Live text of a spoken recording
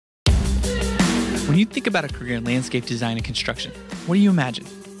When you think about a career in landscape design and construction, what do you imagine?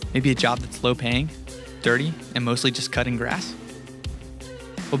 Maybe a job that's low paying, dirty, and mostly just cutting grass?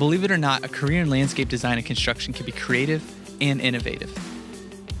 Well, believe it or not, a career in landscape design and construction can be creative and innovative.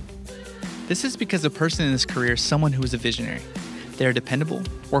 This is because a person in this career is someone who is a visionary. They are dependable,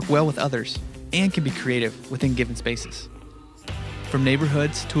 work well with others, and can be creative within given spaces. From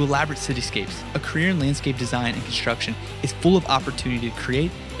neighborhoods to elaborate cityscapes, a career in landscape design and construction is full of opportunity to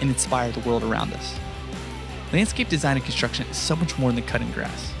create and inspire the world around us. Landscape design and construction is so much more than cutting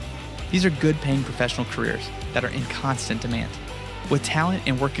grass. These are good-paying professional careers that are in constant demand. With talent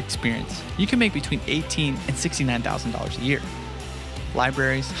and work experience, you can make between $18,000 and $69,000 a year.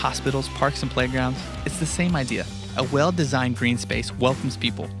 Libraries, hospitals, parks, and playgrounds, it's the same idea. A well-designed green space welcomes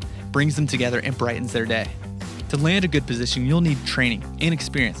people, brings them together, and brightens their day. To land a good position, you'll need training and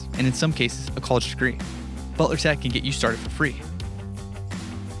experience, and in some cases, a college degree. Butler Tech can get you started for free.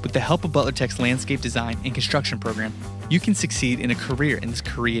 With the help of Butler Tech's landscape design and construction program, you can succeed in a career in this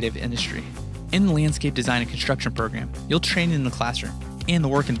creative industry. In the landscape design and construction program, you'll train in the classroom and the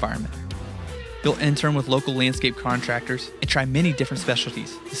work environment. You'll intern with local landscape contractors and try many different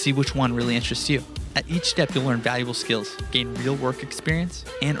specialties to see which one really interests you. At each step, you'll learn valuable skills, gain real work experience,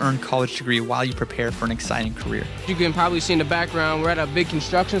 and earn a college degree while you prepare for an exciting career. You can probably see in the background, we're at a big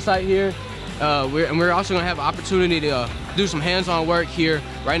construction site here. We're also going to have an opportunity to do some hands-on work here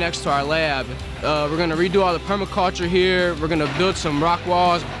right next to our lab. We're going to redo all the permaculture here. We're going to build some rock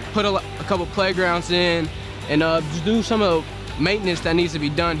walls, put a couple playgrounds in, and just do some of the maintenance that needs to be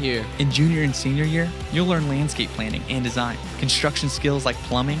done here. In junior and senior year, you'll learn landscape planning and design, construction skills like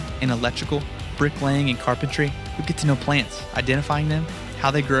plumbing and electrical, bricklaying and carpentry. You'll get to know plants, identifying them, how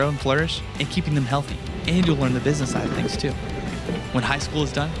they grow and flourish, and keeping them healthy. And you'll learn the business side of things too. When high school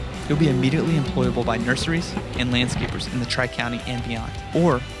is done, you'll be immediately employable by nurseries and landscapers in the Tri-County and beyond.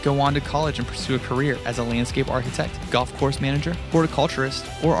 Or go on to college and pursue a career as a landscape architect, golf course manager, horticulturist,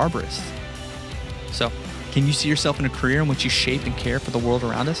 or arborist. So, can you see yourself in a career in which you shape and care for the world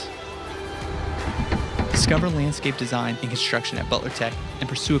around us? Discover landscape design and construction at Butler Tech and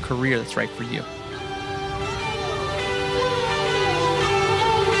pursue a career that's right for you.